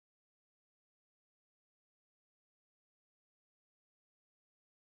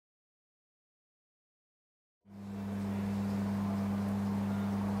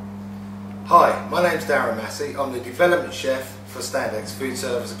Hi, my name's Darren Massey. I'm the development chef for Standex food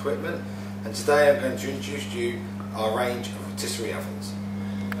service equipment, and today I'm going to introduce to you our range of rotisserie ovens.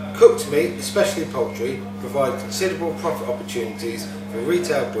 Cooked meat, especially poultry, provide considerable profit opportunities for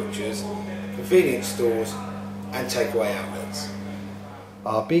retail butchers, convenience stores and takeaway outlets.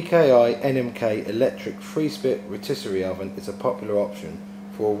 Our BKI NMK electric 3-spit rotisserie oven is a popular option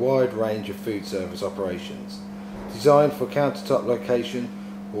for a wide range of food service operations. Designed for countertop location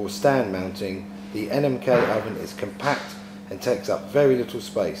or stand mounting, the NMK oven is compact and takes up very little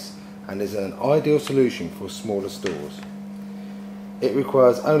space and is an ideal solution for smaller stores. It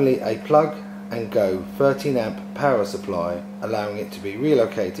requires only a plug and go 13 amp power supply, allowing it to be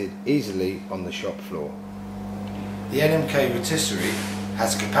relocated easily on the shop floor. The NMK rotisserie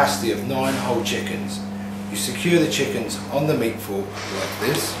has a capacity of 9 whole chickens. You secure the chickens on the meat fork like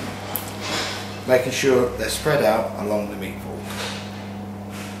this, making sure they're spread out along the meat fork.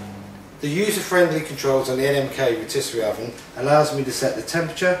 The user-friendly controls on the NMK rotisserie oven allows me to set the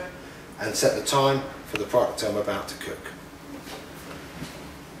temperature and set the time for the product I'm about to cook.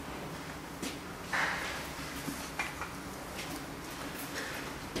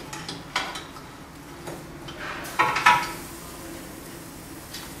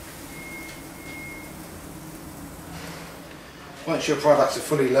 Once your products are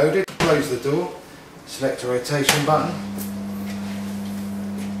fully loaded, close the door, select a rotation button,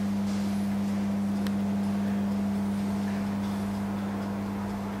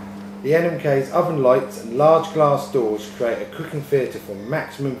 the NMK's oven lights and large glass doors create a cooking theatre for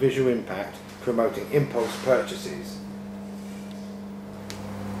maximum visual impact, promoting impulse purchases.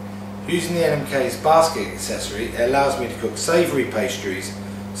 Using the NMK's basket accessory, it allows me to cook savoury pastries,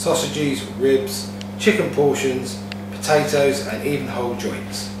 sausages, ribs, chicken portions, potatoes and even whole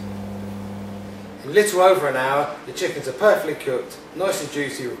joints. In little over an hour, the chickens are perfectly cooked, nice and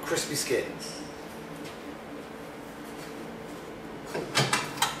juicy with crispy skin.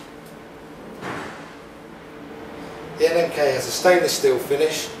 The NMK has a stainless steel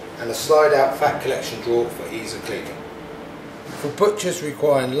finish and a slide out fat collection drawer for ease of cleaning. For butchers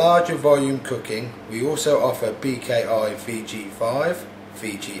requiring larger volume cooking, we also offer BKI VG5,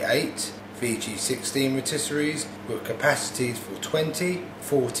 VG8, VG16 rotisseries with capacities for 20,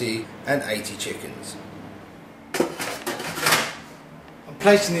 40 and 80 chickens. I'm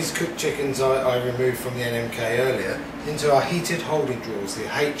placing these cooked chickens I removed from the NMK earlier into our heated holding drawers, the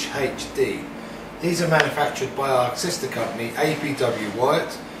HHD. These are manufactured by our sister company APW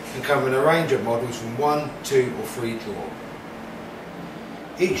Wyatt and come in a range of models from 1, 2 or 3 drawer.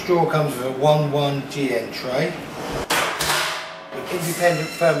 Each drawer comes with a 1-1 GN tray, with independent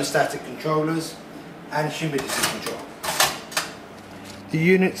thermostatic controllers and humidity control. The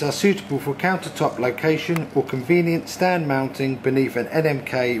units are suitable for countertop location or convenient stand mounting beneath an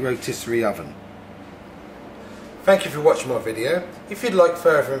NMK rotisserie oven. Thank you for watching my video. If you'd like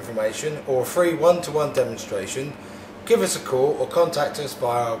further information or a free one-to-one demonstration, give us a call or contact us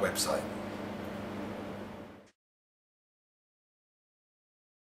via our website.